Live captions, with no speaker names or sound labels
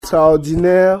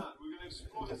extraordinaire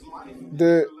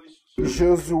de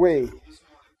Josué.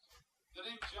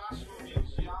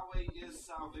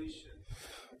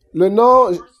 Le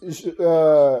nom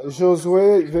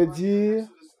Josué veut dire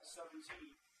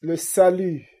le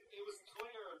salut.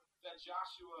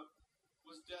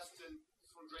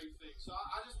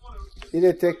 Il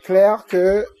était clair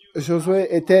que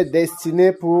Josué était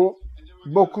destiné pour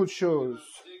beaucoup de choses.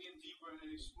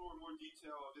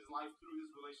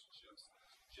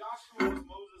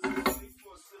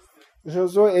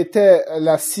 Josué était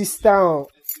l'assistant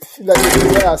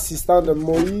de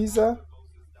Moïse.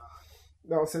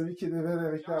 Donc, celui qui devait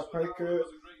l'hériter après que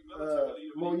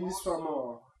Moïse soit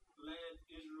mort.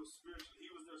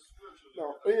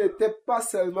 Donc, il n'était pas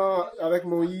seulement avec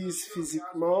Moïse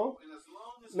physiquement,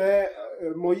 mais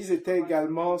Moïse était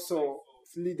également son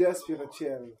leader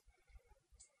spirituel.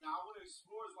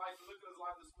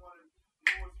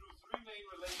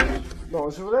 Bon,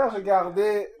 je voulais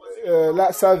regarder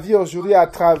sa vie aujourd'hui à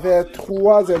travers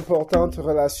 3 importantes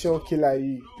relations qu'il a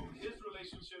eues.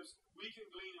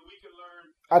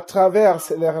 À travers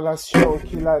les relations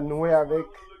qu'il a nouées avec,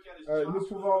 nous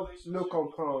pouvons le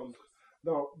comprendre.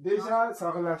 Donc, déjà, sa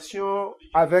relation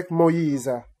avec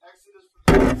Moïse.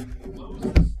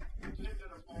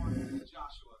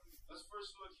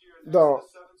 Donc,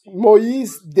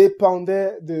 Moïse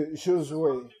dépendait de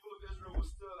Josué.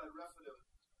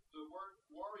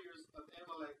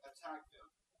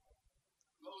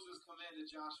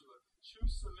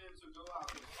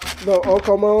 Donc, on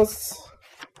commence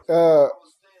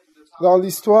dans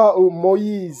l'histoire où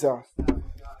Moïse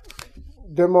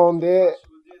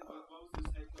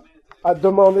a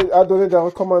donné des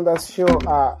recommandations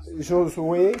à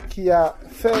Josué qui a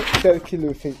fait tel qu'il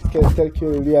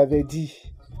lui avait dit.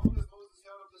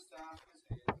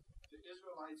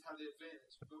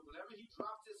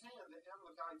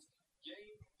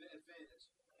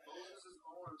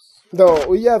 Donc,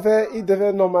 il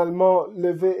devait normalement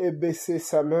lever et baisser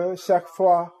sa main chaque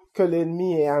fois que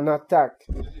l'ennemi est en attaque.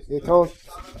 Et quand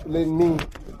l'ennemi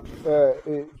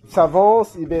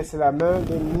s'avance, il baisse la main,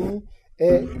 l'ennemi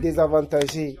est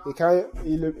désavantagé. Et quand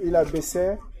il a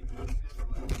baissé,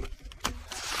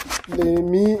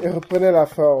 l'ennemi reprenait la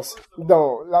force.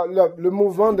 Donc, le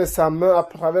mouvement de sa main, à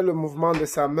travers le mouvement de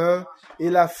sa main,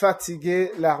 il a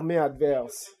fatigué l'armée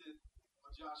adverse.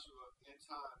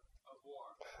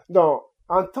 Donc,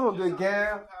 en temps de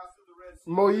guerre,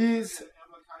 Moïse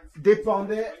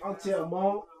dépendait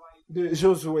entièrement de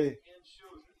Josué.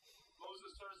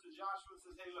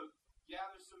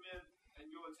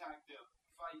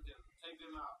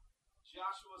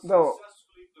 Donc,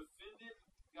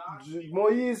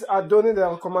 Moïse a donné des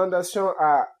recommandations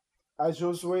à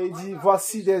Josué. Il dit,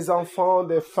 voici des enfants,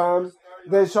 des femmes,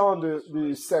 des gens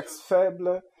du sexe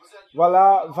faible.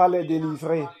 Voilà, va les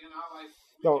délivrer.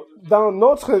 Donc, dans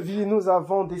notre vie, nous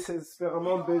avons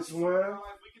désespérément besoin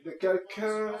de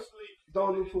quelqu'un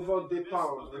dont nous pouvons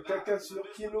dépendre, de quelqu'un sur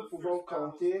qui nous pouvons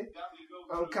compter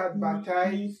en cas de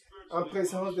bataille, en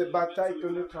présence des batailles que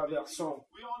nous traversons.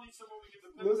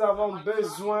 Nous avons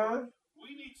besoin,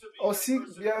 aussi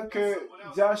bien que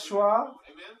Joshua,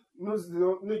 nous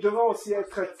devons aussi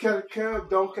être quelqu'un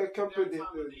dont quelqu'un peut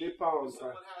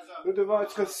dépendre. Nous devons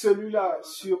être celui-là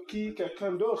sur qui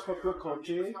quelqu'un d'autre peut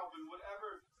compter.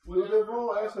 Nous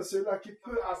devons être celui-là qui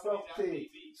peut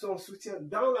apporter son soutien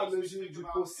dans la mesure du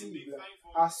possible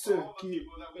à ceux qui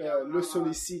le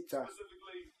sollicitent.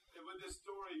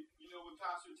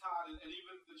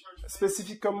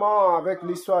 Spécifiquement avec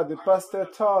l'histoire de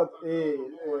Pasteur Todd et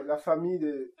la famille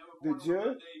de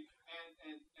Dieu.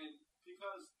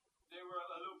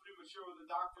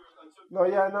 Non,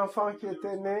 il y a un enfant qui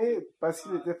était né parce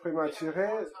qu'il était prématuré.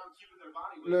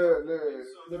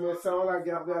 Le médecin l'a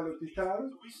gardé à l'hôpital.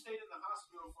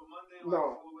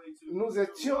 Non, nous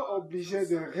étions obligés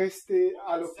de rester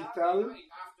à l'hôpital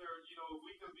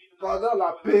pendant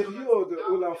la période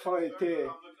où l'enfant était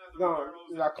dans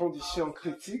la condition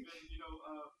critique.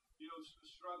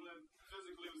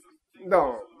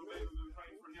 Non,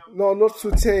 notre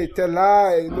soutien était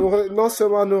là et non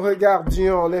seulement nous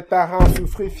regardions les parents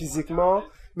souffrir physiquement,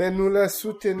 mais nous les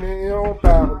soutenions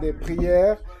par des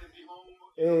prières.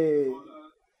 Et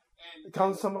quand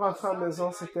nous sommes rentrés à la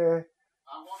maison, c'était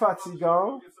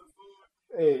fatigant.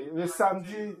 Et le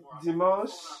samedi,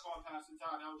 dimanche,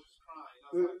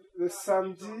 le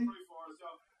samedi,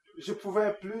 je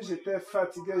pouvais plus, j'étais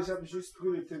fatigué, j'ai juste pris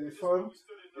le téléphone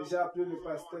et j'ai appelé le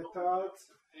pasteur Todd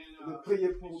de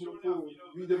prier pour nous, pour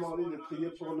lui demander de prier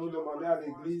pour nous, demander à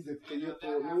l'église de prier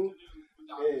pour nous.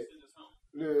 Et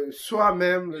le soir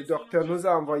même, le docteur nous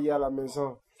a envoyés à la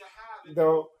maison.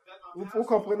 Donc, vous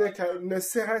comprenez que ne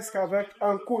serait-ce qu'avec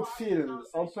un coup de fil,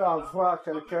 on peut avoir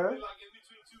quelqu'un.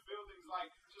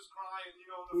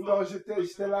 Non,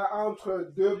 j'étais là entre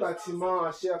deux bâtiments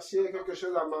à chercher quelque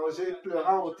chose à manger,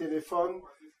 pleurant au téléphone,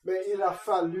 mais il a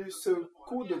fallu ce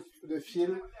coup de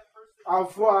fil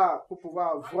pour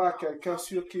pouvoir voir quelqu'un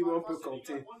sur qui on peut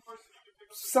compter.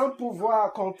 Sans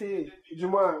pouvoir compter, du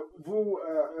moins vous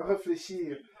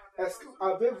réfléchir,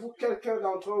 avez-vous quelqu'un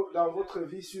dans votre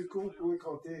vie sur qui vous pouvez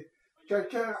compter?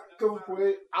 Quelqu'un que vous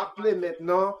pouvez appeler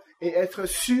maintenant et être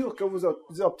sûr que vous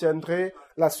obtiendrez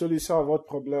la solution à votre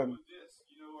problème.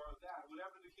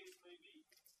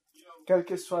 Quelle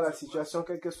que soit la situation,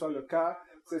 quel que soit le cas,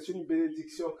 c'est une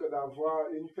bénédiction que d'avoir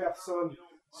une personne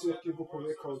sur qui vous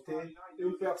pouvez compter,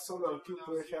 une personne en qui vous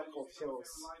pouvez faire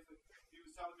confiance.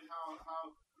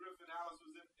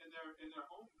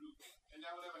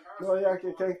 Non, il y a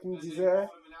quelqu'un qui me disait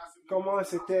comment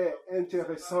c'était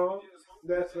intéressant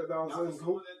d'être dans un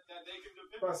groupe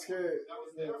parce que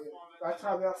à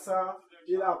travers ça,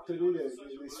 il a obtenu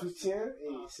des soutiens et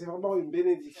c'est vraiment une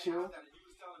bénédiction.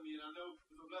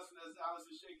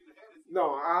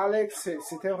 Non, Alex,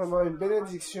 c'était vraiment une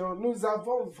bénédiction. Nous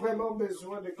avons vraiment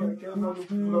besoin de quelqu'un dont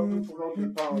nous pouvons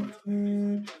dépendre.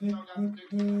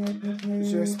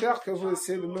 J'espère que vous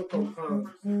essayez de me comprendre.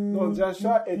 Donc,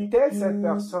 Joshua était cette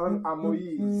personne à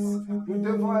Moïse. Nous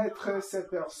devons être cette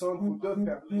personne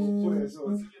pour les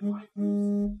autres.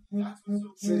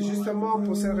 C'est justement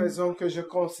pour cette raison que je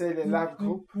conseille les live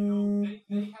groups. Il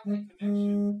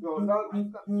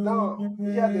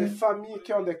y a des familles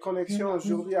qui ont des connexions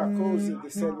aujourd'hui à cause de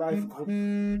ces live groups.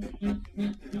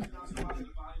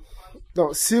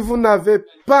 Donc, si vous n'avez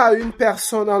pas une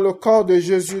personne dans le corps de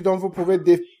Jésus dont vous pouvez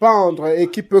dépendre et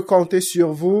qui peut compter sur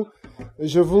vous,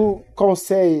 je vous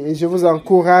conseille et je vous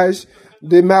encourage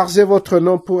d'émarger votre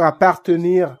nom pour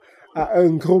appartenir à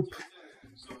un groupe.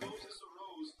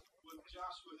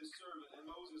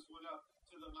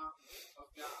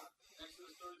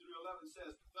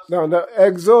 Dans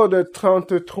Exode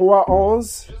 33,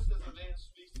 11,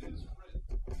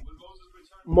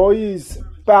 Moïse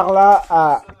parla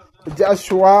à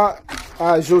Joshua,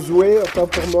 à Josué, autant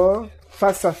pour moi,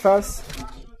 face à face.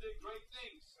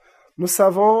 Nous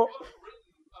savons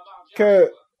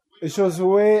que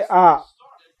Josué a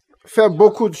fait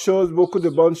beaucoup de choses, beaucoup de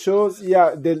bonnes choses. Il y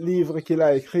a des livres qu'il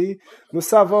a écrits. Nous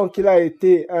savons qu'il a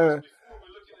été un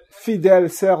fidèle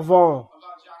servant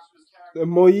de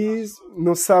Moïse.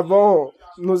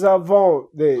 Nous avons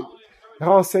des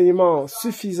renseignements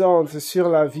suffisants sur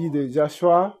la vie de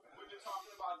Joshua.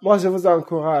 Moi, je vous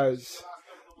encourage.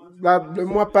 Le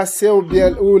mois passé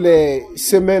ou les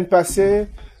semaines passées,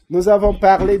 nous avons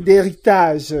parlé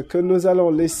d'héritage que nous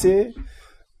allons laisser.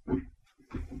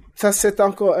 Ça, c'est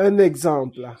encore un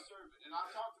exemple.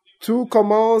 Tout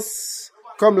commence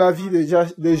comme la vie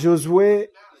de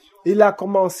Josué. Il a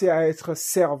commencé à être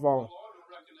servant.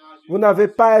 Vous n'avez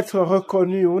pas à être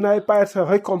reconnu, vous n'avez pas à être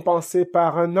récompensé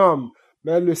par un homme,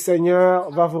 mais le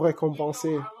Seigneur va vous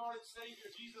récompenser.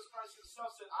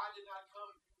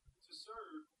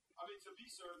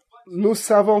 Nous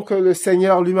savons que le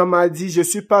Seigneur lui-même a dit, je ne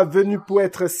suis pas venu pour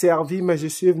être servi, mais je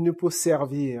suis venu pour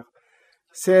servir.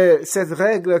 C'est cette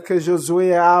règle que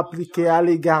Josué a appliquée à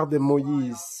l'égard de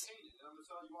Moïse.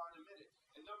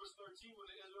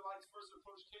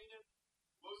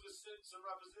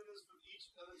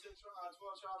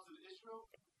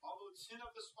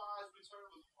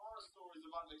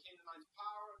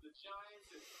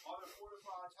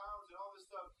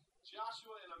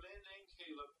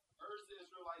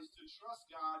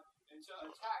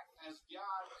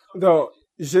 Donc,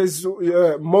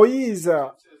 Moïse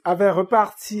avait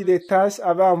reparti les tâches,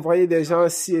 avait envoyé des gens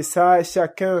ci et ça, et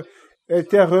chacun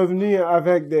était revenu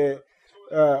avec des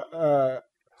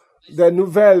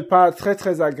nouvelles pas très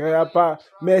très agréables,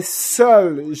 mais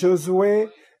seul Josué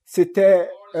s'était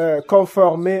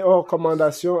conformé aux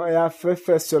recommandations et a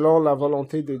fait selon la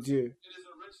volonté de Dieu.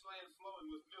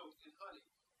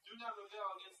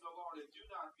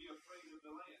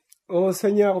 Au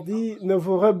Seigneur dit, ne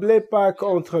vous rebellez pas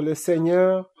contre le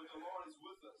Seigneur.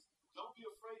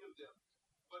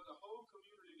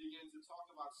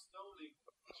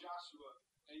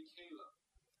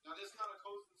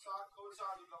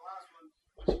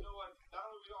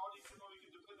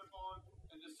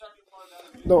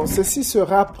 Donc, ceci se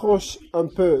rapproche un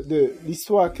peu de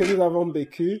l'histoire que nous avons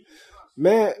vécue,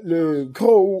 mais le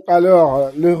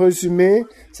résumé,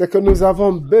 c'est que nous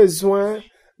avons besoin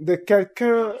de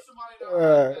quelqu'un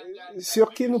sur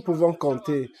qui nous pouvons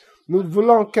compter. Nous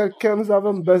voulons quelqu'un, nous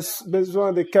avons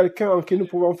besoin de quelqu'un en qui nous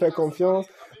pouvons faire confiance,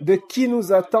 de qui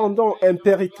nous attendons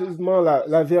impérativement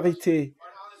la vérité.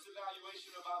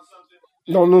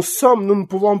 dont nous ne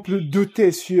pouvons plus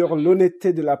douter sur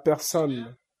l'honnêteté de la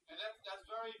personne.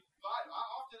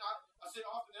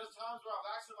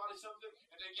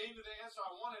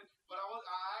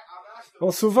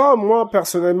 Bon, souvent, moi,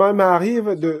 personnellement, il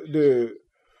m'arrive de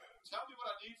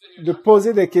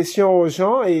poser des questions aux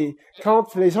gens et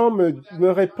quand les gens me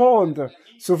répondent,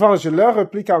 souvent, je leur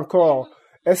réplique encore,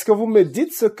 est-ce que vous me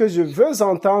dites ce que je veux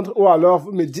entendre ou alors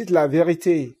vous me dites la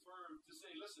vérité?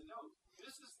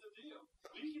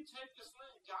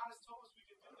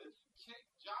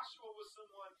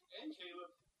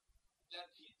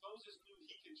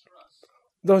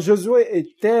 Donc Josué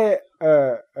était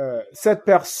cette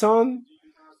personne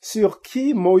sur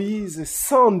qui Moïse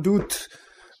sans doute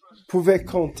pouvait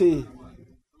compter.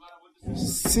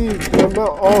 Si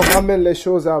vraiment on ramène les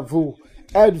choses à vous,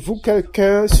 êtes-vous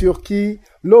quelqu'un sur qui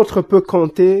l'autre peut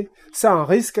compter sans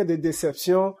risque de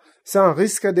déception, sans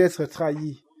risque d'être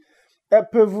trahi?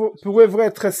 Pouvez-vous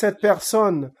être cette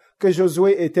personne que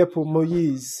Josué était pour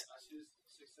Moïse?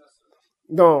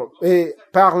 Donc, et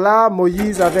par là,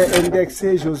 Moïse avait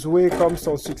indexé Josué comme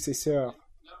son successeur.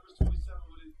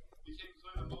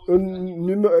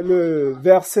 Le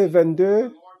verset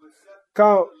 22,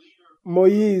 quand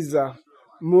Moïse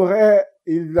mourait,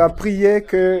 il a prié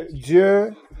que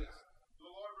Dieu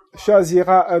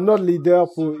choisira un autre leader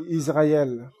pour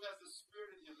Israël.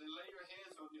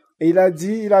 Et il a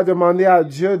demandé à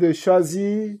Dieu de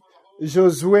choisir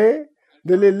Josué,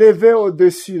 de l'élever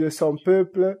au-dessus de son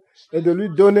peuple et de lui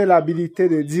donner l'habilité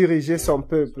de diriger son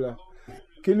peuple,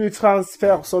 qu'il lui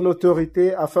transfère son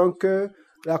autorité afin que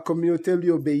la communauté lui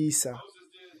obéisse.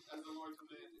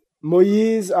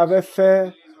 Moïse avait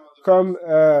fait comme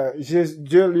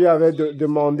Dieu lui avait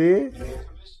demandé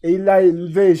et il a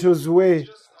élevé Josué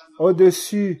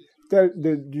au-dessus de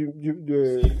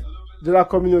la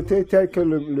communauté telle que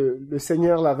le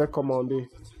Seigneur l'avait commandé.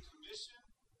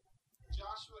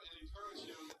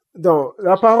 Donc,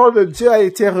 la parole de Dieu a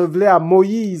été révélée à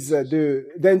Moïse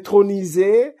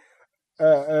d'introniser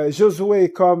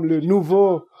Josué comme le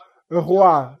nouveau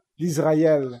roi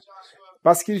d'Israël.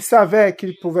 Parce qu'il savait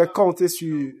qu'il pouvait compter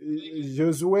sur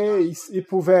Josué, il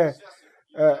pouvait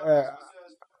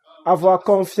avoir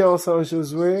confiance en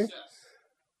Josué,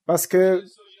 parce que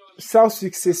sans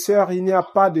successeur, il n'y a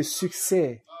pas de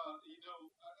succès.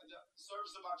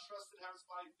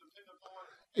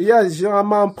 Il y a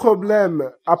généralement un problème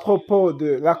à propos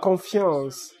de la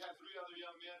confiance.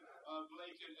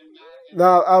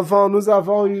 Avant, nous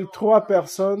avons eu 3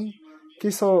 personnes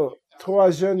qui sont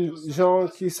 3 jeunes gens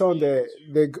qui sont des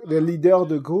leaders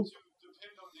de groupe.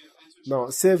 Non,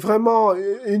 c'est vraiment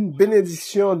une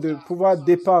bénédiction de pouvoir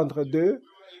dépendre d'eux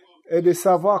et de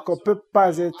savoir qu'on ne peut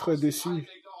pas être dessus.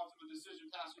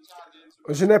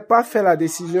 Je n'ai pas fait la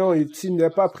décision ultime, je n'ai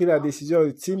pas pris la décision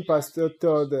ultime, Pasteur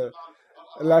Todd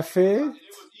l'a fait,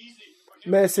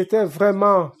 mais c'était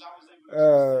vraiment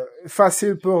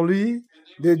facile pour lui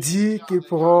de dire qu'ils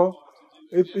pourront,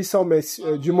 ils sont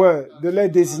du moins de les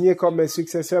désigner comme mes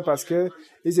successeurs parce que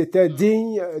ils étaient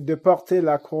dignes de porter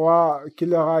la croix qui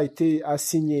leur a été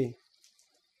assignée.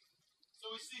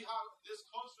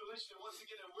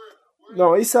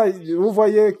 Non, vous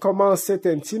voyez comment cette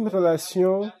intime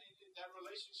relation,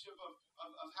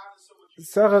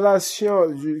 cette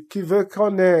relation qui veut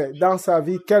qu'on ait dans sa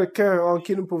vie quelqu'un en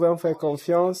qui nous pouvons faire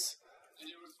confiance,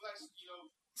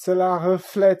 cela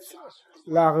reflète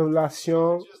la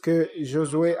relation que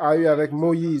Josué a eue avec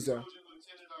Moïse.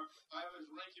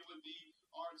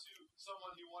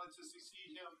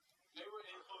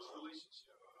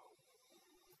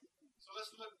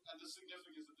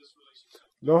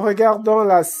 Donc, regardons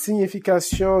la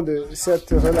signification de cette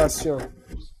relation.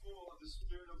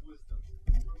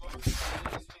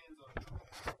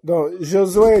 Donc,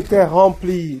 Josué était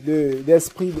rempli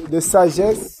d'esprit de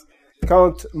sagesse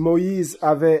quand Moïse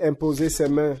avait imposé ses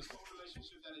mains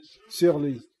sur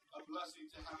lui.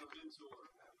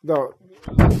 Donc,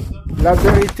 la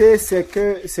vérité, c'est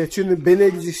que c'est une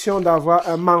bénédiction d'avoir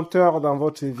un mentor dans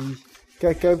votre vie.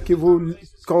 Quelqu'un qui vous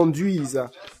conduise,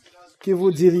 qui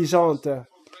vous dirigeante.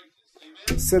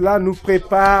 Cela nous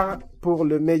prépare pour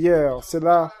le meilleur.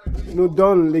 Cela nous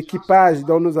donne l'équipage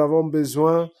dont nous avons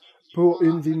besoin pour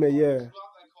une vie meilleure.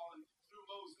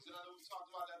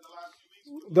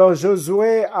 Donc,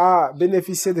 Josué a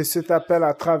bénéficié de cet appel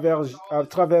à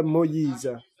travers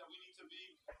Moïse.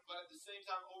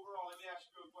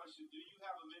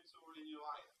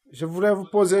 Je voulais vous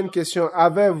poser une question.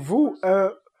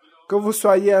 Que vous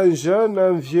soyez un jeune,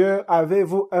 un vieux,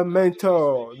 avez-vous un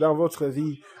mentor dans votre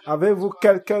vie? Avez-vous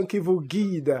quelqu'un qui vous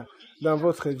guide dans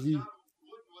votre vie?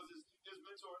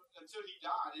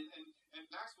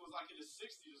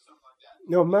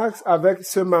 Non, Max, avec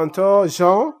ce mentor,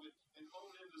 Jean,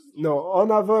 non,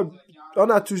 on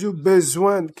a toujours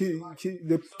besoin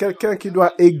de quelqu'un qui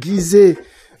doit aiguiser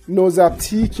nos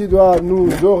aptitudes, qui doit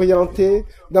nous orienter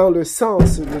dans le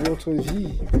sens de notre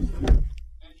vie.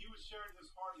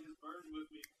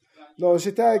 Donc,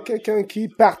 j'étais avec quelqu'un qui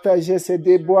partageait ses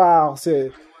déboires, ses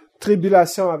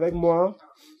tribulations avec moi.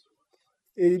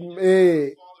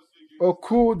 Et au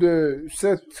cours de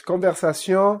cette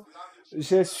conversation,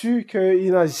 j'ai su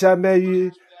qu'il n'a jamais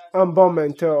eu un bon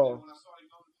mentor.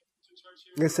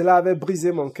 Et cela avait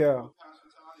brisé mon cœur.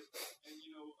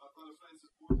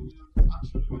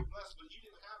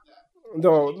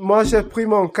 Donc, moi, j'ai pris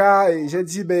mon cas et j'ai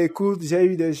dit, ben, écoute, j'ai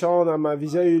eu des gens dans ma vie.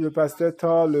 J'ai eu le pasteur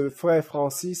Thor, le frère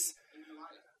Francis.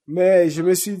 Mais je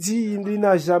me suis dit, il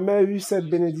n'a jamais eu cette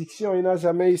bénédiction, il n'a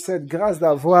jamais eu cette grâce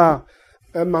d'avoir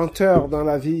un mentor dans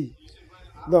la vie.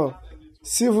 Donc,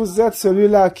 si vous êtes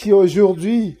celui-là qui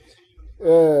aujourd'hui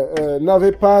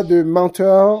n'avait pas de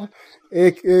mentor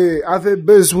et avait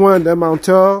besoin d'un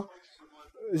mentor,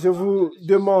 je vous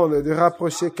demande de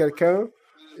rapprocher quelqu'un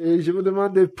et je vous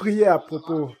demande de prier à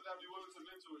propos.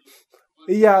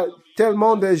 Il y a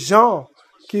tellement de gens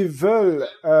qui veulent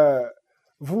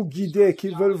vous guider, qui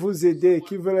veulent vous aider,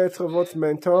 qui veulent être votre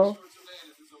mentor,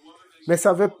 mais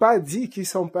ça ne veut pas dire qu'ils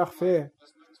sont parfaits.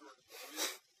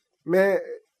 Mais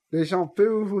les gens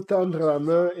peuvent vous tendre la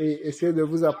main et essayer de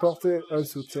vous apporter un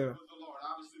soutien.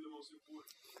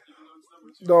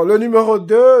 Donc, le numéro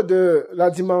 2 de la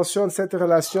dimension de cette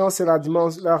relation, c'est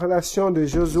la relation de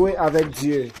Josué avec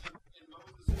Dieu.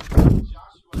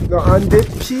 Donc, en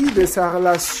dépit de sa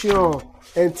relation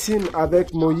intime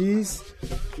avec Moïse,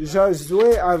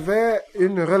 Josué avait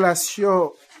une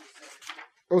relation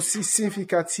aussi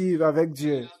significative avec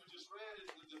Dieu.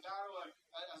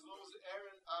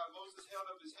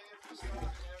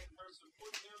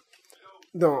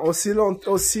 Donc,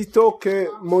 aussitôt que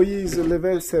Moïse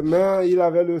levait ses mains, il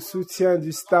avait le soutien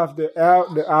du staff de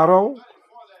Aaron.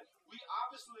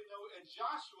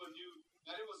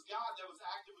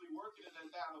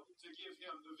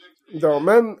 Donc,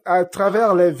 même à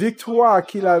travers les victoires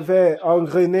qu'il avait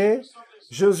engrainées,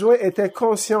 Josué était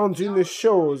conscient d'une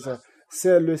chose,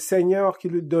 c'est le Seigneur qui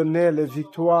lui donnait les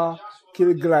victoires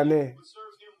qu'il glanait.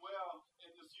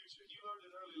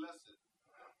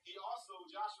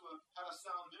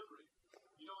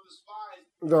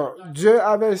 Donc, Dieu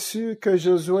avait su que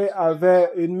Josué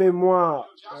avait une mémoire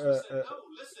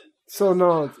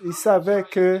sonnante. Il savait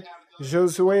que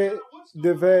Josué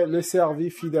devait le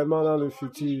servir fidèlement dans le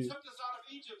futur.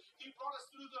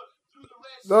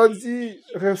 Donc,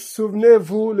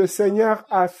 souvenez-vous, le Seigneur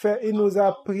il nous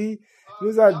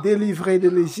a délivrés de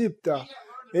l'Égypte.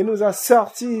 Il nous a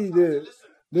sortis de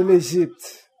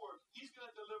l'Égypte.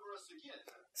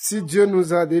 Si Dieu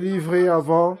nous a délivrés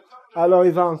avant, alors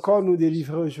il va encore nous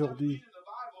délivrer aujourd'hui.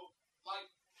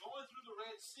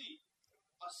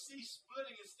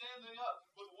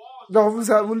 Donc,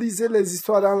 vous lisez les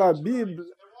histoires dans la Bible,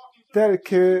 telles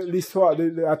que l'histoire de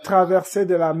la traversée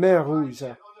de la mer Rouge.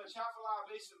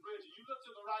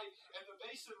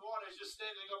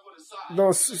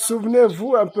 Donc,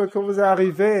 souvenez-vous un peu que vous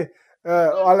arrivez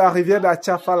à la rivière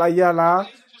d'Atchafalaya là,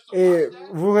 et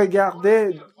vous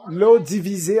regardez l'eau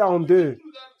divisée en deux.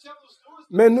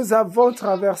 Mais nous avons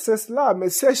traversé cela, mais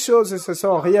ces choses se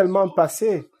sont réellement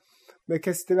passées. Mais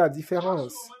qu'est-ce que c'était la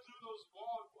différence?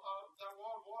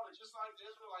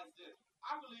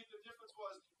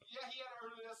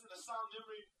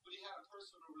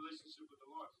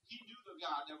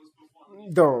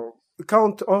 Donc,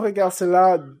 quand on regarde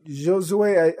cela,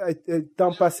 Josué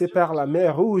étant passé par la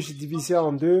mer Rouge divisée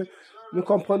en deux, nous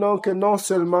comprenons que non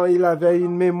seulement il avait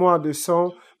une mémoire de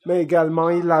son, mais également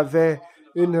il avait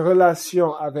une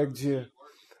relation avec Dieu.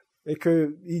 Et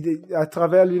que, à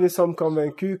travers lui, nous sommes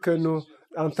convaincus que nous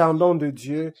entendons de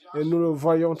Dieu et nous le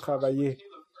voyons travailler.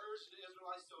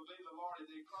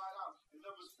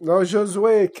 Donc,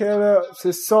 Josué et Caleb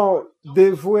se sont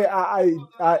dévoués à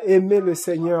aimer le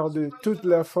Seigneur de toute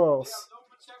leur force.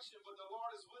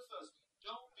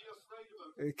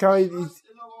 Et quand il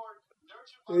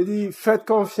dit, faites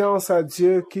confiance à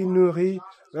Dieu qui nourrit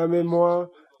la mémoire,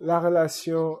 la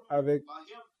relation avec.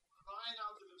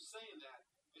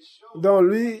 Donc,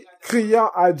 lui, criant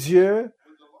à Dieu,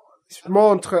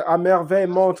 montre à merveille,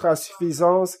 montre à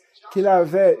suffisance qu'il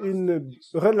avait une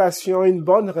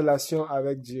bonne relation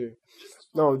avec Dieu.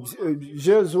 Donc,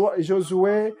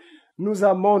 Josué nous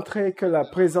a montré que la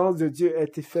présence de Dieu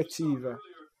est effective.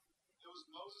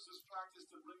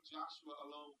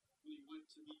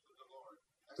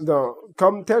 Donc,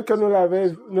 tel que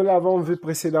nous l'avons vu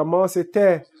précédemment,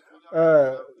 c'était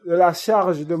la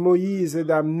charge de Moïse est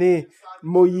d'amener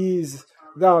Moïse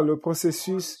dans le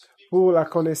processus pour la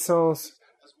connaissance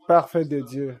parfaite de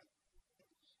Dieu.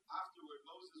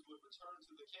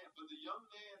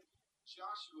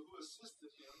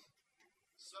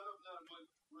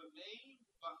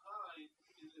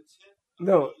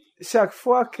 Non, chaque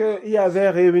fois qu'il y avait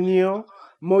réunion,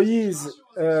 Moïse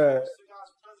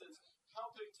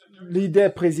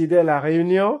présidait la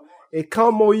réunion, et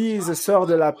quand Moïse sort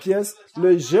de la pièce,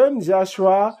 le jeune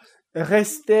Joshua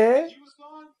restait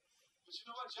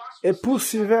et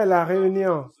poursuivait la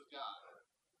réunion.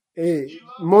 Et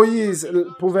Moïse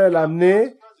pouvait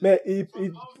l'amener, mais il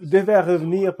devait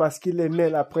revenir parce qu'il aimait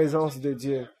la présence de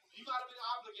Dieu.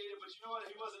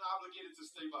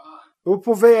 Vous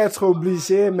pouvez être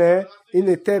obligé, mais il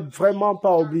n'était vraiment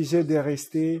pas obligé de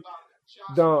rester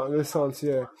dans le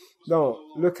sanctuaire. Donc,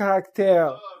 le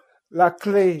caractère, la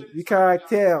clé du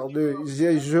caractère de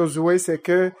Josué, c'est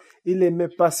que il aimait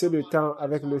passer le temps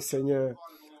avec le Seigneur.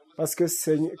 Parce que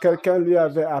quelqu'un lui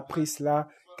avait appris cela,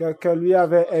 quelqu'un lui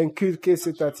avait inculqué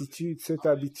cette attitude, cette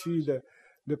habitude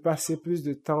de passer plus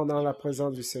de temps dans la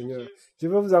présence du Seigneur. Je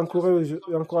veux vous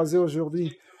encourager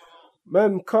aujourd'hui.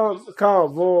 Même quand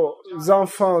vos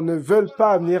enfants ne veulent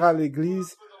pas venir à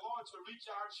l'église,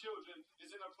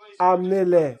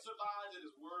 amenez-les.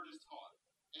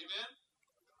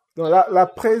 Donc, la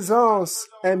présence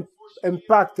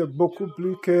impacte beaucoup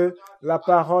plus que la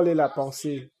parole et la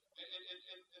pensée.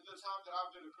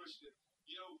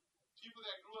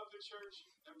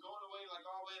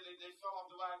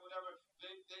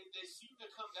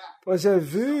 J'ai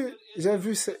vu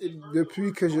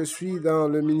depuis que je suis dans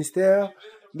le ministère,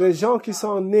 des gens qui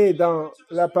sont nés dans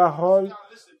la parole,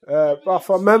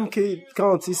 parfois même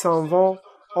quand ils s'en vont,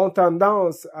 ont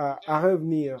tendance à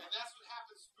revenir.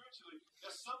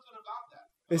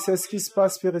 Et c'est ce qui se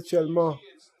passe spirituellement.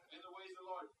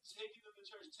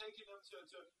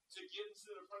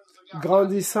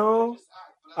 Grandissant,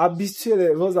 habituez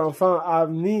vos enfants à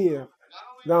venir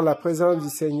dans la présence du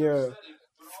Seigneur.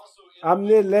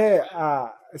 Amenez-les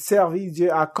à servir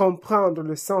Dieu, à comprendre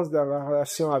le sens de la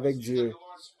relation avec Dieu.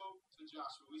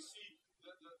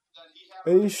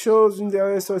 Et une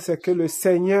dernière chose, c'est que le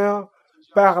Seigneur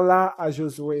parla à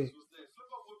Josué.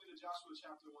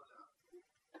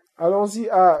 Allons-y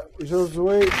à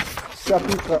Josué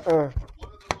chapitre 1.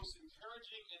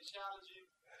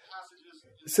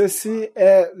 Ceci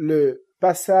est le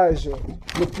passage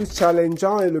le plus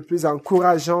challengeant et le plus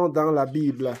encourageant dans la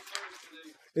Bible.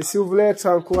 Et si vous voulez être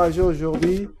encouragé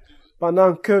aujourd'hui,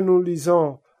 pendant que nous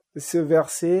lisons ce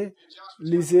verset,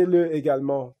 lisez-le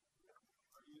également.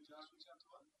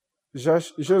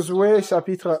 Josué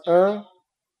chapitre 1.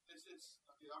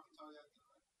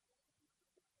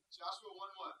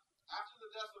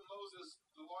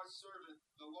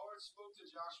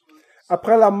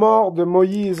 Après la mort de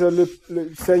Moïse,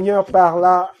 le Seigneur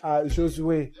parla à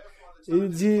Josué. Il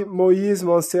dit, Moïse,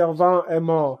 mon servant, est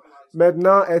mort.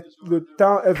 Maintenant, le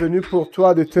temps est venu pour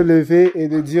toi de te lever et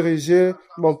de diriger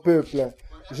mon peuple.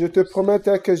 Je te promets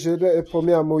que je l'ai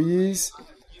promis à Moïse.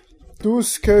 Tout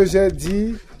ce que j'ai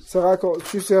dit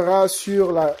tu seras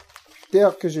sur la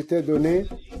terre que je t'ai donnée.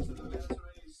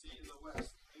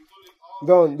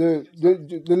 Donc,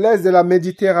 de l'est de la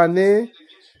Méditerranée,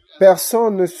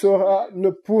 personne ne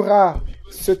pourra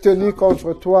se tenir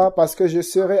contre toi parce que je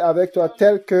serai avec toi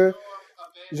tel que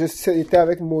j'étais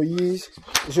avec Moïse.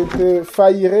 Je ne te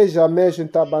faillirai jamais, je ne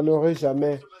t'abandonnerai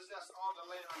jamais.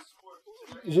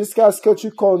 Jusqu'à ce que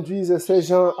tu conduises ces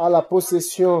gens à la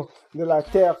possession de la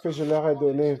terre que je leur ai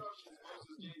donnée.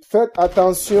 Faites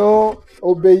attention,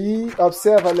 obéis,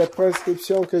 observe les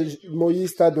prescriptions que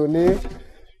Moïse t'a données.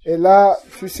 Et là,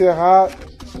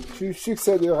 tu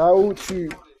succéderas ou tu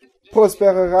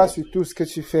prospéreras sur tout ce que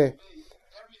tu fais.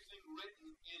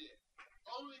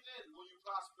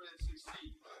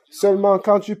 Seulement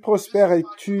quand tu prospères et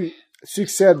tu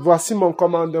succèdes, voici mon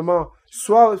commandement.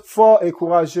 Sois fort et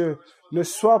courageux. Ne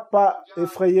sois pas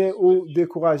effrayé ou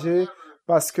découragé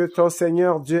parce que ton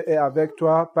Seigneur Dieu est avec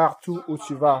toi partout où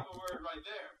tu vas.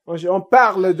 On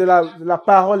parle de la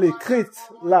parole écrite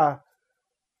là.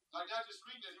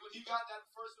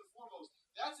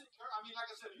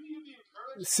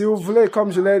 Si vous voulez,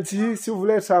 comme je l'ai dit, si vous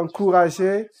voulez être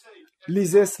encouragé,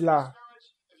 lisez cela.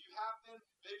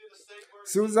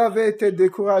 Si vous avez été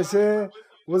découragé,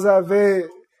 vous avez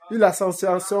eu la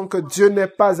sensation que Dieu n'est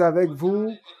pas avec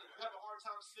vous,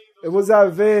 et vous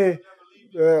avez,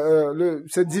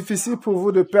 c'est difficile pour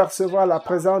vous de percevoir la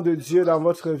présence de Dieu dans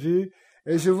votre vie,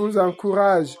 et je vous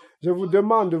encourage, je vous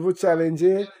demande de vous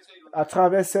challenger à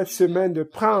travers cette semaine, de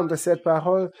prendre cette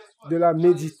parole, de la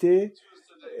méditer,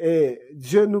 Et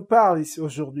Dieu nous parle ici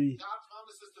aujourd'hui.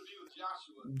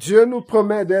 Dieu nous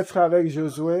promet d'être avec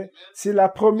Josué. S'il a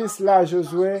promis cela à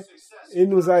Josué, il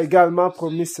nous a également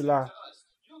promis cela.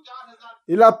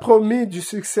 Il a promis du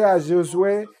succès à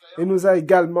Josué et nous a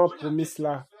également promis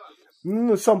cela. Nous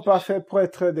ne sommes pas faits pour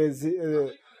être des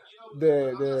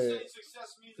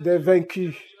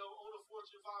vaincus.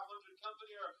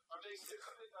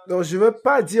 Donc, je ne veux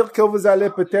pas dire que vous allez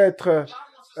peut-être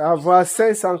avoir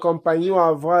 500 compagnies ou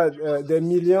avoir des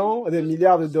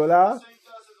milliards de dollars.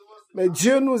 Mais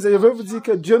je veux vous dire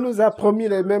que Dieu nous a promis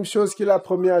les mêmes choses qu'il a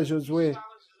promis à Josué.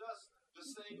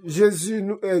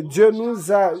 Dieu nous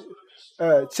a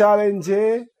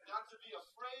challengé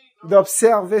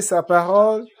d'observer sa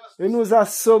parole et nous a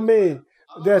sommé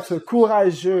d'être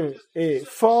courageux et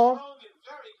forts.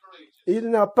 Il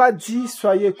n'a pas dit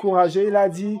soyez courageux, il a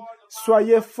dit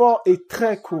soyez forts et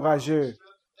très courageux.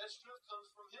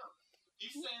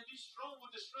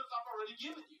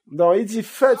 Donc, il dit,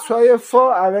 soyez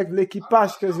forts avec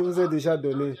l'équipage que je vous ai déjà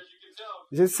donné.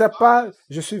 Je ne sais pas,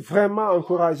 je suis vraiment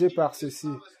encouragé par ceci.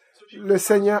 Le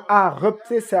Seigneur a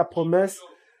répété sa promesse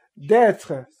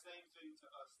d'être.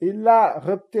 Il a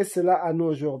répété cela à nous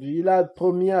aujourd'hui. Il a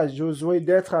promis à Josué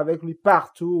d'être avec lui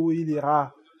partout où il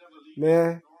ira.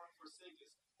 Mais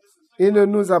il ne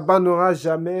nous abandonnera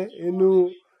jamais et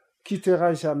nous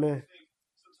quittera jamais.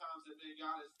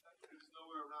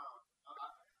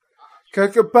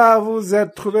 Quelque part, vous vous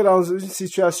êtes trouvé dans une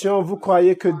situation, vous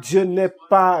croyez que Dieu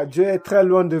est très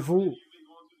loin de vous.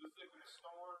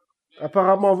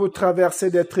 Apparemment, vous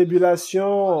traversez des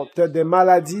tribulations, peut-être des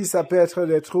maladies, ça peut être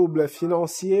des troubles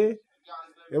financiers.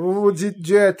 Et vous vous dites,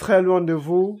 Dieu est très loin de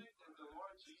vous.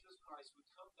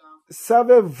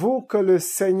 Savez-vous que le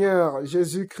Seigneur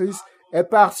Jésus-Christ est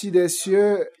parti des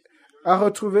cieux, a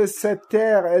retrouvé cette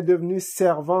terre, est devenu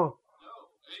servant?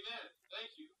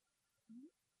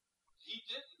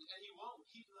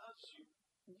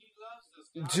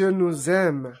 Dieu nous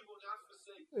aime.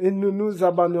 Il ne nous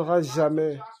abandonnera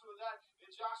jamais.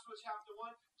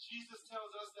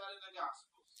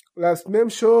 La même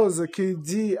chose qu'il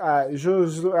dit à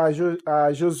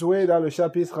Josué dans le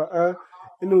chapitre 1,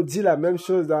 il nous dit la même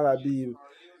chose dans la Bible.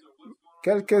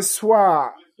 Quel que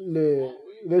soit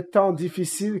le temps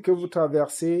difficile que vous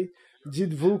traversez,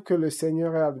 dites-vous que le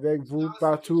Seigneur est avec vous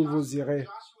partout où vous irez.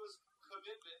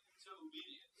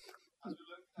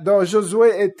 Donc,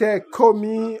 Josué était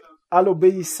commis à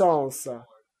l'obéissance.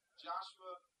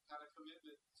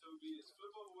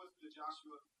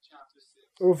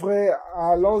 Ouvrez,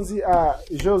 allons-y à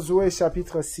Josué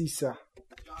chapitre 6.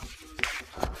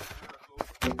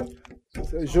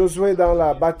 Josué dans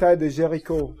la bataille de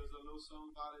Jéricho.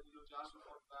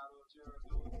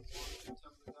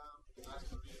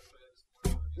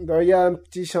 Donc, il y a une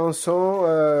petite chanson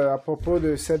à propos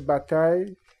de cette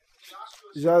bataille.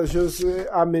 Josué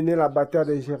a mené la bataille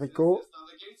de Jéricho.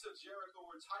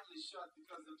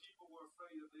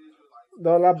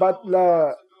 Dans la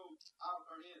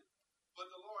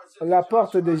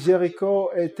porte de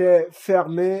Jéricho était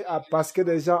fermée parce que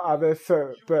les gens avaient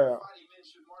peur.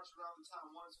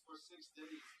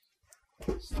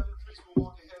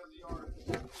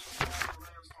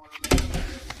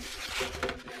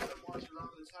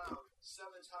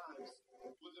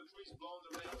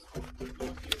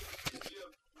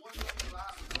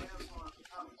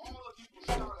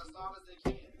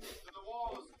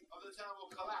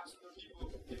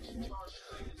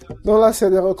 Donc là, c'est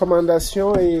des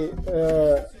recommandations et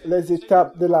les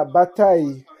étapes de la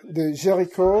bataille de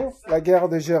Jéricho, la guerre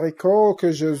de Jéricho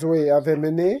que Josué avait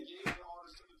menée.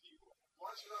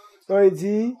 Donc il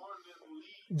dit,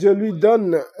 Dieu lui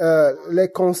donne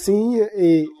les consignes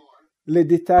et les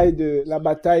détails de la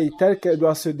bataille telle qu'elle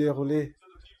doit se dérouler.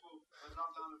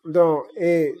 Donc,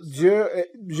 et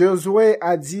Josué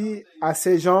a dit à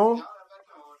ces gens,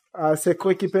 à ses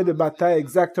coéquipiers de bataille,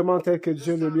 exactement tel que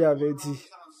Dieu le lui avait dit.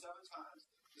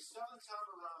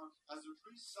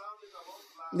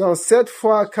 Donc, cette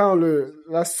fois, quand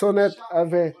la sonnette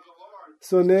avait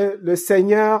sonné, le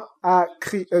Seigneur a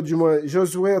crié, du moins,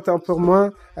 Josué, autant pour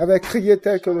moi, avait crié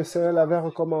tel que le Seigneur l'avait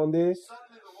recommandé.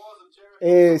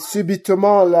 Et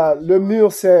subitement, le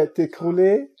mur s'est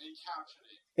écroulé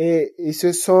et ils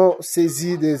se sont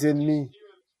saisis des ennemis.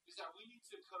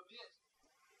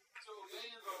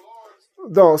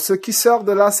 Donc, ce qui sort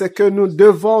de là, c'est que nous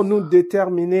devons nous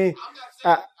déterminer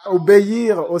à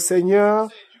obéir au Seigneur,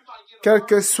 quel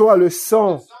que soit le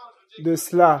son de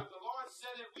cela.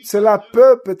 Cela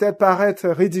peut peut-être paraître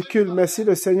ridicule, mais si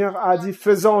le Seigneur a dit,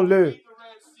 faisons-le.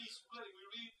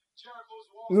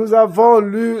 Nous avons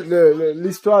lu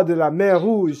l'histoire de la mer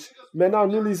Rouge. Maintenant,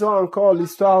 nous lisons encore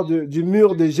l'histoire du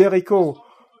mur de Jéricho.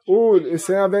 où le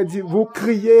Seigneur avait dit, vous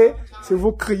criez, si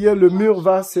vous criez, le mur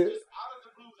va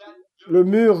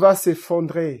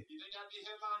s'effondrer.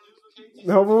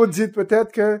 Donc vous vous dites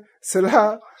peut-être que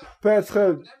cela peut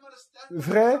être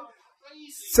vrai,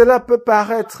 cela peut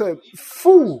paraître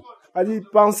fou, à dire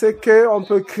penser qu'on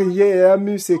peut crier et un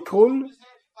mur s'écroule.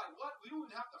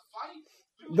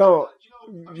 Donc,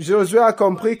 Josué a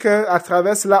compris qu'à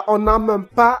travers cela, on n'a même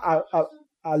pas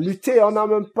à lutter, on n'a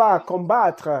même pas à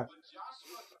combattre.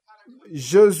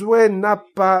 Josué n'a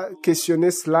pas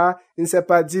questionné cela, il ne s'est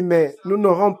pas dit, mais nous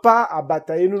n'aurons pas à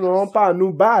batailler, nous n'aurons pas à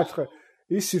nous battre.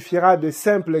 Il suffira de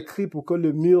simples cris pour que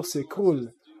le mur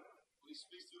s'écroule.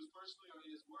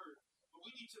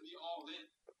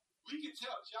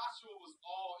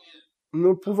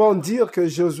 Nous pouvons dire que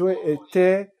Josué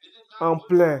était en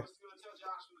plein.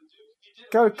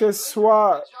 Quel que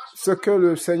soit ce que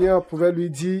le Seigneur pouvait lui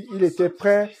dire, il était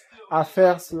prêt à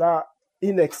faire cela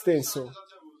in extenso.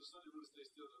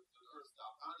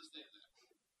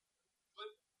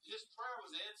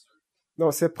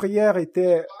 Donc, ses prières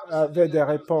avaient des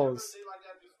réponses.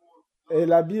 Et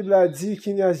la Bible a dit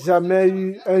qu'il n'y a jamais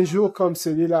eu un jour comme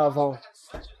celui-là avant.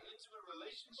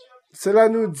 Cela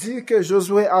nous dit que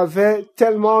Josué avait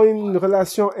tellement une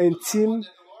relation intime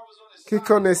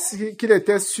qu'il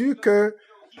était sûr que,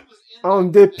 en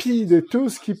dépit de tout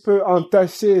ce qui peut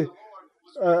entacher,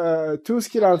 tout ce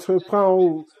qu'il entreprend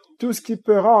ou tout ce qui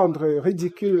peut rendre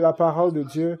ridicule la parole de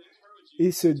Dieu,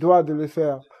 il se doit de le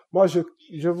faire. Moi,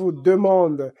 je vous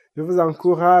demande, je vous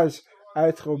encourage à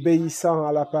être obéissant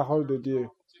à la parole de Dieu.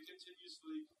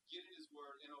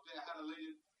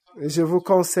 Et je vous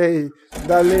conseille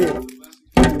d'aller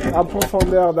en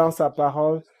profondeur dans sa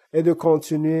parole et de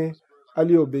continuer à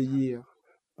lui obéir.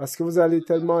 Parce que vous allez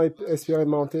tellement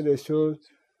expérimenter des choses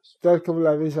telles que vous ne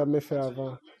l'avez jamais fait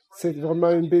avant. C'est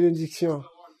vraiment une bénédiction.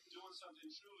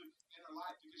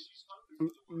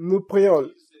 Nous prions.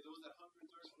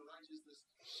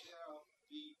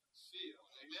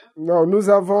 Non, nous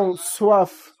avons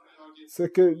soif. C'est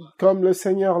que, comme le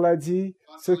Seigneur l'a dit,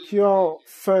 ceux qui ont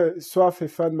faim, soif et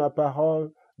faim de ma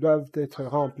parole doivent être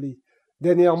remplis.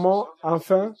 Dernièrement,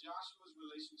 enfin,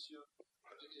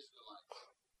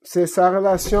 c'est sa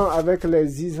relation avec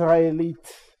les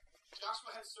Israélites.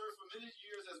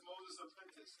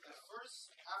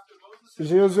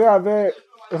 Josué avait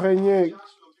régné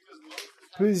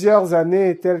plusieurs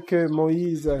années telles que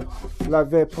Moïse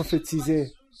l'avait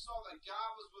prophétisé.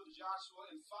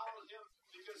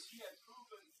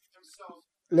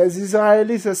 Les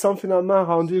Israélites se sont finalement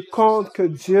rendus compte que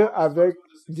Dieu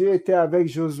était avec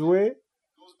Josué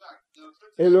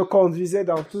et le conduisait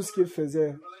dans tout ce qu'il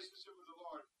faisait.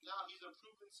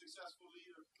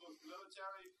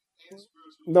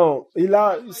 Non, il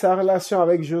a sa relation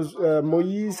avec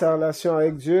Moïse, sa relation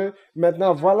avec Dieu.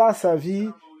 Maintenant, voilà sa vie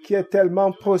qui est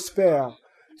tellement prospère.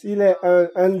 Il est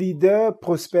un leader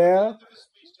prospère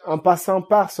en passant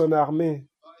par son armée.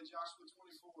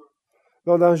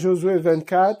 Donc, dans Josué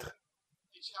 24,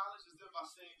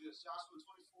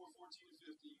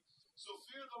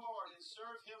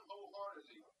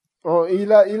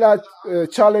 il a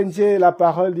challengé la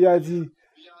parole, il a dit,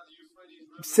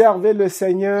 servez le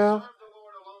Seigneur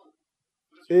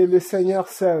et le Seigneur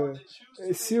seul.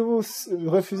 Et si vous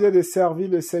refusez de servir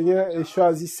le Seigneur et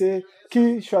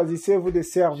qui choisissez-vous de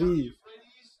servir?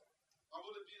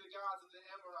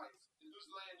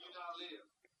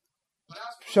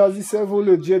 Choisissez-vous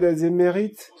le Dieu des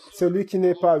Émérites, celui qui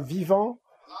n'est pas vivant?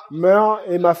 Moi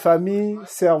et ma famille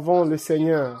servons le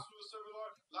Seigneur.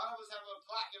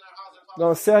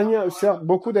 Donc,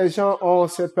 beaucoup de gens ont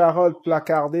ces paroles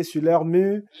placardées sur leur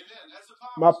mur.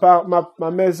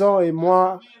 Ma maison et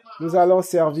moi, nous allons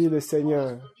servir le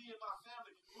Seigneur.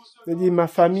 Il dit, ma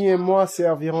famille et moi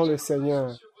servirons le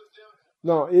Seigneur.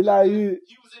 Non, il a eu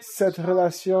cette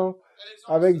relation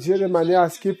avec Dieu de manière à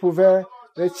ce qu'il pouvait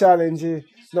les challenger.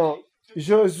 Non,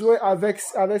 Josué avec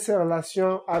ses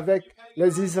relations avec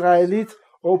les Israélites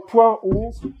au point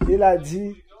où il a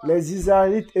dit, les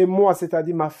Israélites et moi,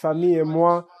 c'est-à-dire ma famille et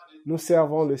moi, nous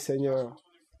servons le Seigneur.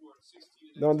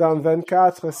 Donc, dans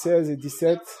 24, 16 et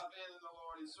 17,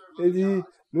 il dit,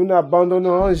 nous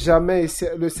n'abandonnerons jamais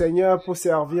le Seigneur pour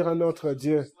servir un autre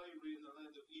Dieu.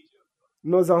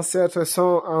 Nos ancêtres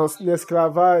sont en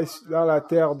esclavage dans la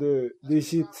terre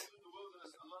d'Égypte.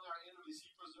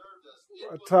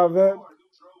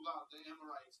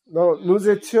 Donc, nous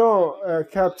étions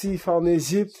captifs en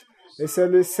Égypte et c'est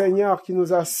le Seigneur qui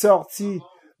nous a sortis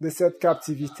de cette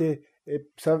captivité. Et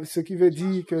ce qui veut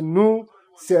dire que nous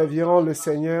servirons le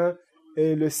Seigneur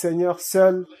et le Seigneur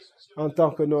seul en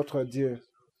tant que notre Dieu.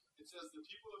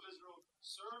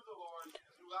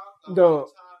 Donc,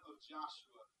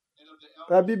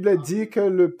 La Bible dit que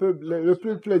le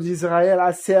peuple d'Israël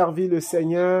a servi le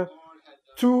Seigneur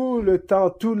tout le temps,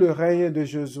 tout le règne de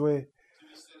Josué.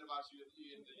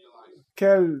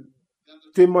 Quel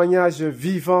témoignage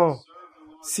vivant!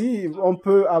 Si on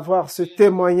peut avoir ce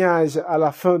témoignage à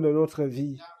la fin de notre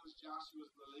vie,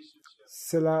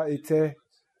 cela était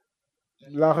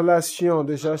la relation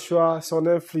de Joshua, son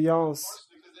influence.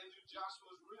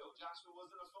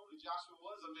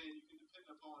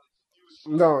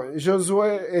 Non,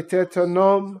 Josué était un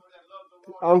homme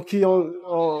en qui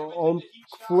on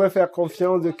pouvait faire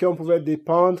confiance, de qui on pouvait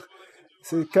dépendre.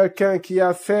 C'est quelqu'un qui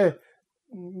a fait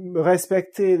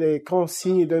respecter les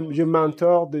consignes du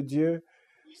mentor de Dieu.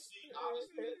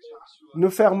 Nous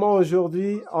fermons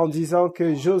aujourd'hui en disant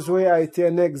que Josué a été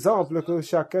un exemple que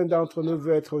chacun d'entre nous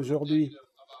veut être aujourd'hui.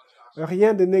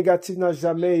 Rien de négatif n'a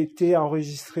jamais été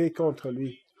enregistré contre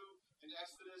lui.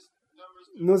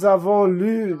 Nous avons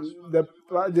lu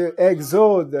de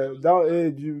Exode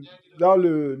dans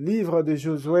le livre de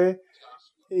Josué.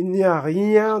 Il n'y a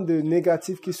rien de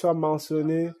négatif qui soit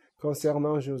mentionné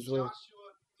concernant Josué.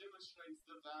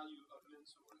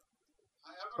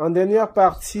 En dernière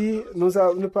partie, nous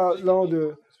parlons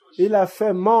de « Il a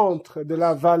fait montre de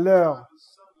la valeur ».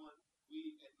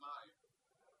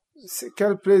 C'est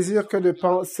quel plaisir que de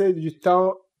passer du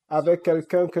temps avec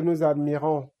quelqu'un que nous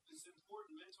admirons.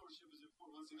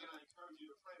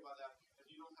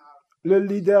 Le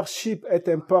leadership est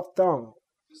important.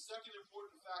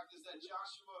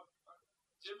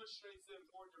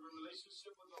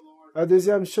 La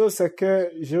deuxième chose, c'est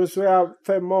que Josué a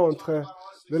fait montre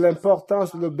de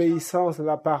l'importance de l'obéissance à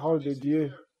la parole de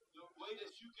Dieu.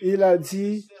 Il a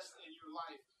dit,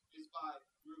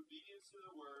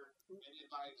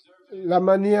 la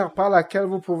manière par laquelle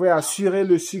vous pouvez assurer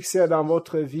le succès dans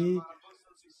votre vie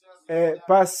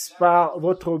passe par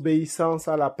votre obéissance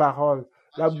à la parole.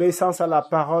 L'obéissance à la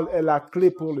parole est la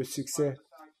clé pour le succès.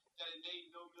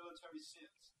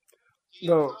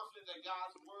 Donc,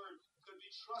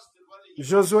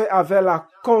 Josué avait la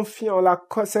confiance,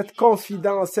 cette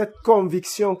confidence, cette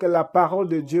conviction que la parole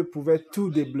de Dieu pouvait tout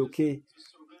débloquer.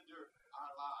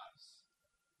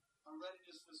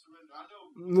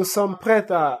 Nous sommes prêts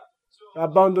à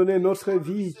abandonner notre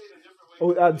vie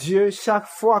à Dieu chaque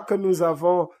fois que nous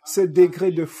avons ce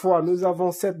degré de foi. Nous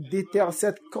avons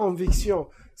cette conviction,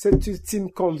 cette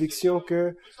ultime conviction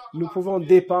que nous pouvons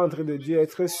dépendre de Dieu,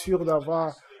 être sûrs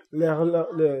d'avoir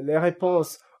les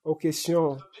réponses aux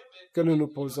questions que nous nous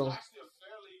posons.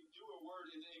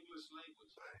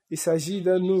 Il s'agit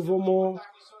d'un nouveau mot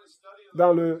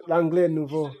dans l'anglais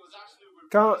nouveau.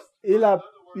 Quand il a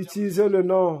utilisé le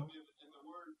nom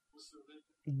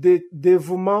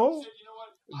dévouement,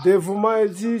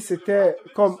 il dit c'était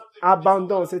comme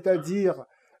abandon, c'est-à-dire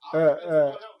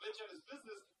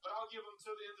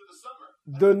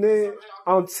donner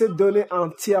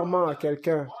entièrement à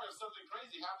quelqu'un.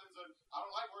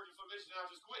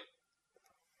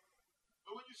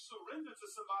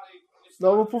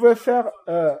 Donc, vous pouvez faire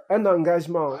un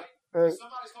engagement.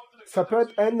 Ça peut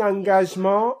être un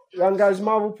engagement.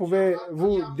 L'engagement, vous pouvez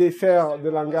vous défaire de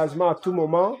l'engagement à tout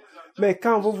moment. Mais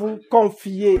quand vous vous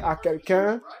confiez à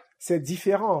quelqu'un, c'est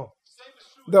différent.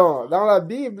 Donc, dans la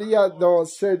Bible, il y a dans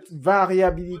cette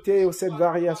variabilité ou cette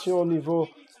variation au niveau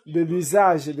de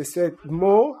l'usage de ce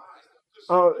mot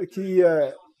qui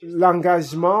est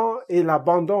l'engagement et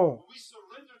l'abandon.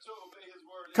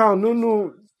 Quand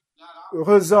nous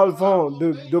résolvons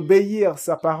d'obéir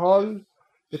sa parole,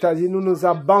 c'est-à-dire nous nous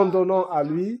abandonnons à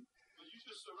lui,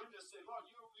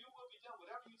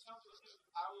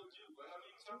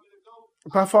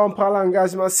 parfois on prend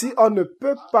l'engagement. Si on ne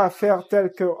peut pas faire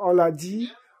tel qu'on l'a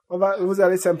dit, vous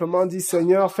allez simplement dire,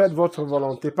 Seigneur, faites votre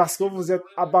volonté, parce que vous êtes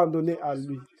abandonné à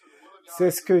lui.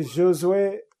 C'est ce que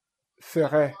Josué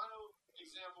ferait.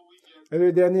 Et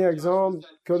le dernier exemple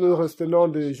que nous retenons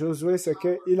de Josué, c'est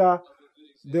qu'il a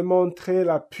démontré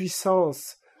la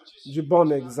puissance du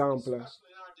bon exemple.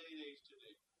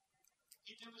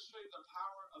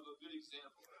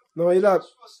 Non,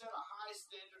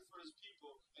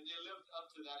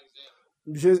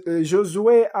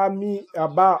 Josué a mis à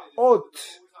bas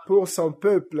haute pour son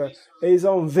peuple et ils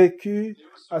ont vécu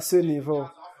à ce niveau.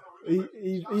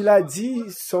 Il a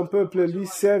dit son peuple lui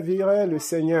servirait le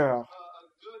Seigneur.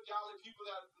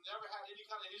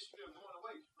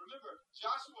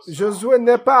 Josué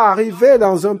n'est pas arrivé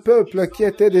dans un peuple qui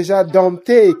était déjà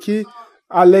dompté et qui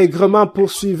allègrement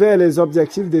poursuivait les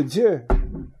objectifs de Dieu.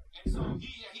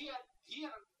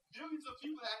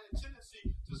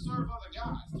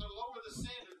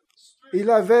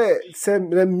 Il avait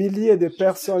les milliers de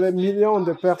personnes, les millions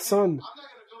de personnes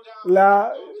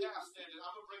là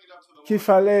qu'il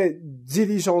fallait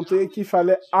diligenter, qu'il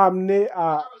fallait amener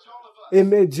à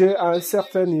aimer Dieu à un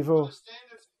certain niveau.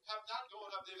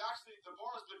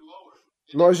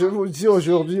 Moi, je vous dis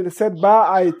aujourd'hui, cette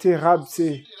barre a été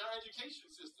rabaissée.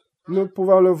 Nous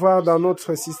pouvons le voir dans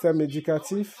notre système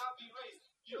éducatif.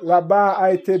 La barre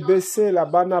a été baissée, la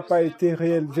barre n'a pas été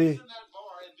réélevée.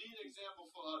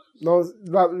 Donc,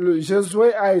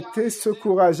 Josué a été ce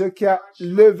courageux qui a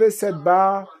levé cette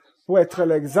barre pour être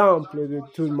l'exemple de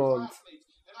tout le monde.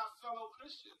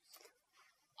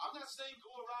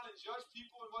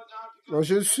 Donc,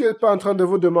 je ne suis pas en train de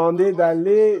vous demander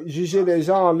d'aller juger les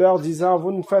gens en leur disant «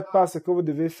 Vous ne faites pas ce que vous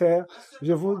devez faire ».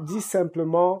 Je vous dis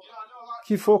simplement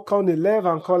qu'il faut qu'on élève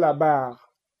encore la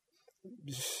barre.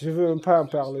 Je ne veux même pas en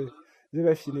parler. Je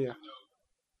vais finir.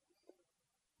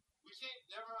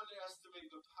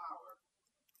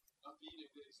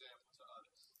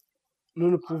 Nous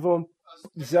ne pouvons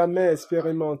jamais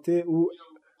expérimenter ou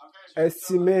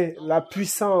estimer la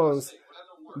puissance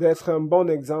d'être un bon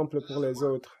exemple pour les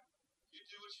autres.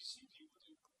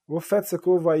 Vous faites ce que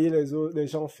vous voyez les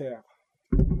gens faire.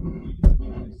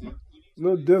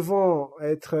 Nous devons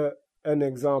être un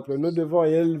exemple. Nous devons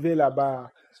élever la barre.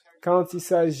 Quand il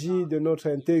s'agit de notre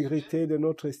intégrité, de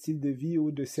notre style de vie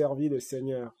ou de servir le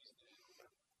Seigneur,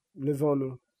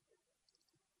 levons-nous.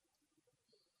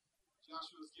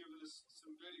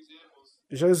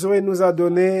 Josué nous a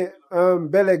donné un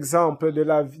bel exemple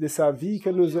de sa vie que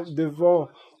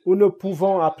nous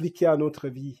pouvons appliquer à notre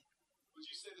vie.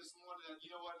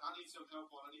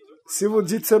 Si vous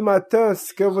dites ce matin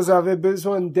que vous avez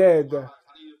besoin d'aide,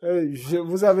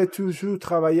 vous avez toujours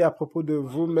travaillé à propos de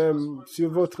vous-même, sur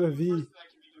votre vie.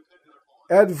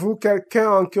 Êtes-vous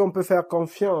quelqu'un en qui on peut faire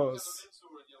confiance?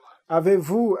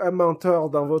 Avez-vous un mentor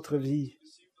dans votre vie?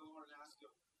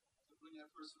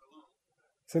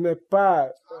 Ce n'est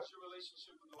pas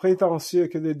prétentieux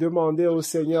que de demander au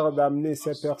Seigneur d'amener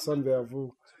ces personnes vers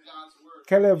vous.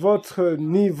 Quel est votre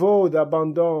niveau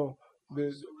d'abandon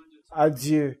à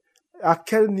Dieu? À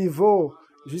quel niveau,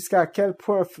 jusqu'à quel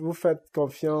point vous faites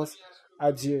confiance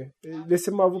à Dieu?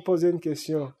 Laissez-moi vous poser une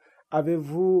question.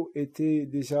 Avez-vous été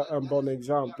déjà un bon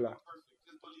exemple?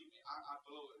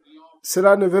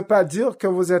 Cela ne veut pas dire que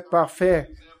vous êtes parfait.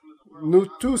 Nous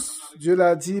tous, Dieu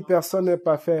l'a dit, personne n'est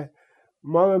parfait.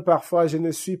 Moi-même, parfois, je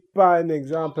ne suis pas un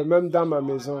exemple, même dans ma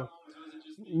maison.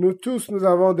 Nous tous, nous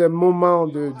avons des moments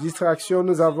de distraction.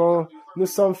 Nous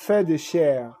sommes faits de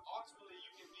chair.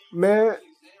 Mais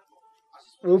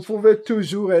vous pouvez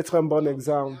toujours être un bon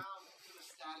exemple.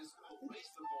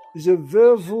 Je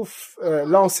veux vous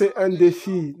lancer un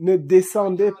défi. Ne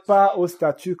descendez pas au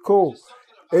statu quo.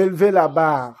 Élevez la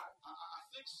barre.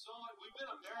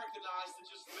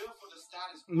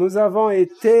 Nous avons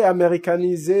été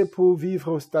américanisés pour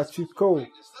vivre au statu quo.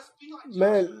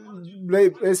 Mais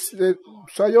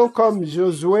soyons comme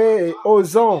Josué et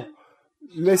osons.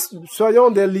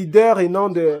 Soyons des leaders et non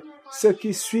de ceux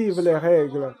qui suivent les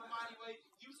règles.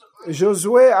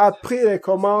 Josué a pris les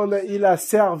commandes, il a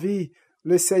servi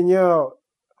le Seigneur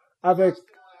avec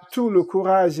tout le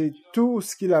courage et tout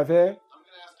ce qu'il avait.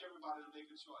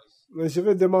 Mais je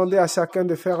vais demander à chacun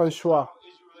de faire un choix.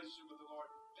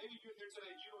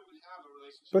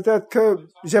 Peut-être que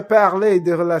j'ai parlé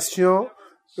de relations,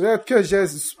 peut-être que j'ai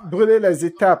brûlé les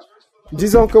étapes.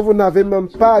 Disons que vous n'avez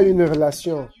même pas une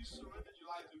relation.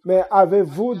 Mais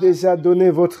avez-vous déjà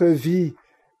donné votre vie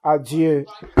à Dieu?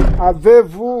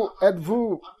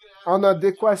 Êtes-vous en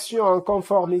adéquation, en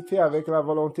conformité avec la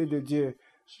volonté de Dieu?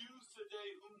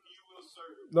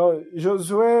 Donc,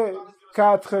 Josué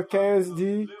 4:15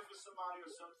 dit,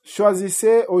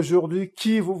 choisissez aujourd'hui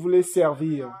qui vous voulez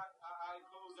servir.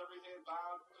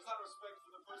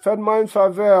 Faites-moi une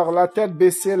faveur, la tête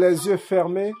baissée, les yeux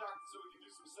fermés.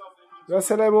 Là,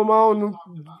 c'est le moment où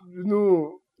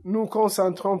nous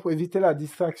concentrons pour éviter la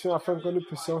distraction afin que nous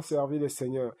puissions servir le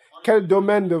Seigneur. Quel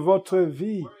domaine de votre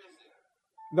vie,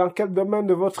 dans quel domaine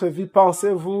de votre vie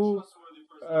pensez-vous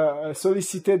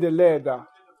solliciter de l'aide?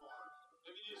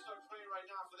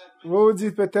 Vous vous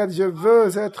dites peut-être, je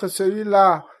veux être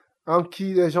celui-là en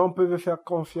qui les gens peuvent faire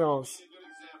confiance.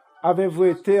 Avez-vous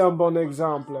été un bon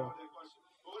exemple?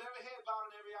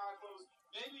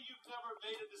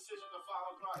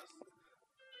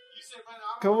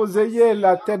 Que vous ayez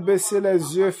la tête baissée,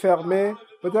 les yeux fermés,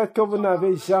 peut-être que vous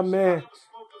n'avez jamais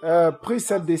pris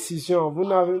cette décision, vous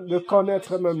n'avez de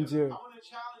connaître même Dieu.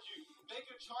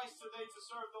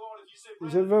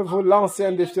 Je veux vous lancer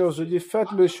un défi aujourd'hui.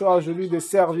 Faites le choix aujourd'hui de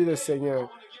servir le Seigneur.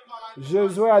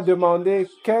 Josué a demandé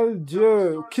quel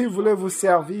Dieu, qui voulait vous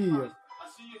servir.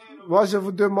 Moi, je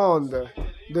vous demande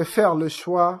de faire le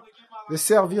choix de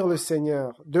servir le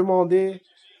Seigneur. Demandez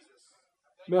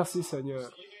Merci, Seigneur.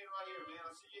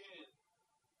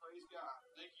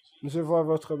 Je vois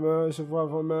votre main, je vois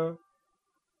vos mains.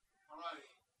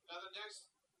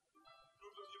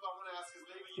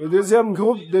 Le deuxième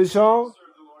groupe de gens,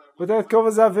 peut-être que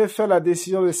vous avez fait la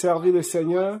décision de servir le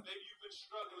Seigneur,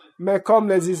 mais comme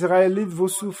les Israélites, vous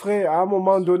souffrez. À un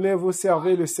moment donné, vous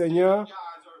servez le Seigneur.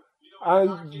 À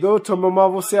d'autres moments,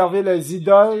 vous servez les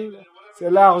idoles. C'est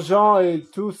l'argent et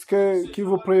tout ce qui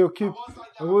vous préoccupe.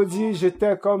 Vous dites,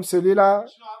 j'étais comme celui-là.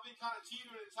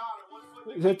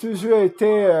 J'ai toujours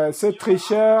été ce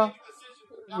tricheur,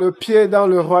 le pied dans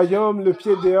le royaume, le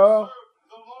pied dehors.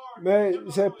 Mais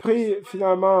j'ai pris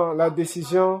finalement la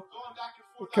décision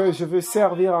que je veux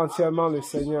servir entièrement le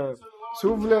Seigneur. Si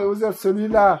vous êtes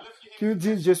celui-là qui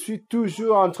dit, je suis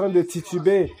toujours en train de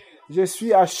tituber, je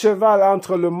suis à cheval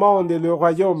entre le monde et le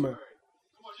royaume.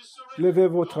 Levez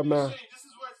votre main.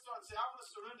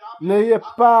 N'ayez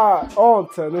pas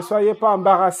honte, ne soyez pas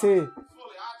embarrassés.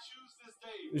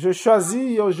 Je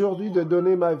choisis aujourd'hui de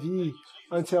donner ma vie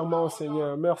entièrement au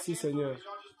Seigneur. Merci Seigneur.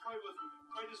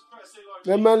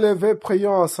 Les mains levées,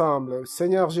 prions ensemble.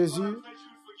 Seigneur Jésus,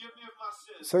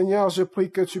 Seigneur, je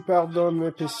prie que tu pardonnes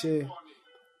mes péchés.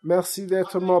 Merci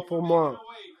d'être mort pour moi.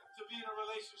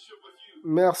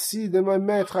 Merci de me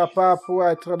mettre à part pour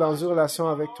être dans une relation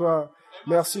avec toi.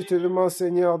 Merci, te demande,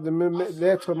 Seigneur,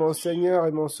 d'être mon Seigneur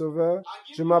et mon Sauveur.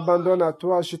 Je m'abandonne à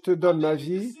toi, je te donne ma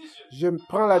vie. Je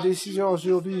prends la décision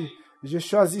aujourd'hui. Je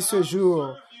choisis ce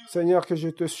jour, Seigneur, que je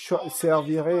te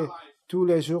servirai tous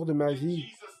les jours de ma vie.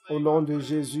 Au nom de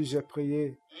Jésus, j'ai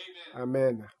prié.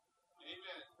 Amen.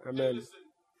 Amen.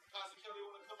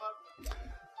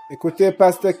 Écoutez,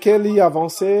 Pasteur Kelly,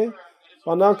 avancez.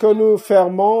 Pendant que nous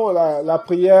fermons la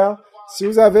prière, si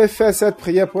vous avez fait cette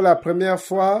prière pour la première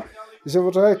fois, je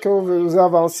voudrais que vous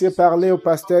avanciez parler au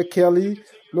Pasteur Kelly.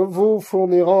 Nous vous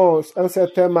fournirons un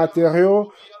certain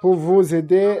matériau pour vous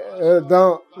aider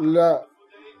dans la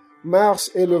marche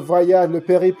et le voyage, le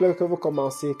périple que vous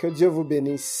commencez. Que Dieu vous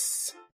bénisse.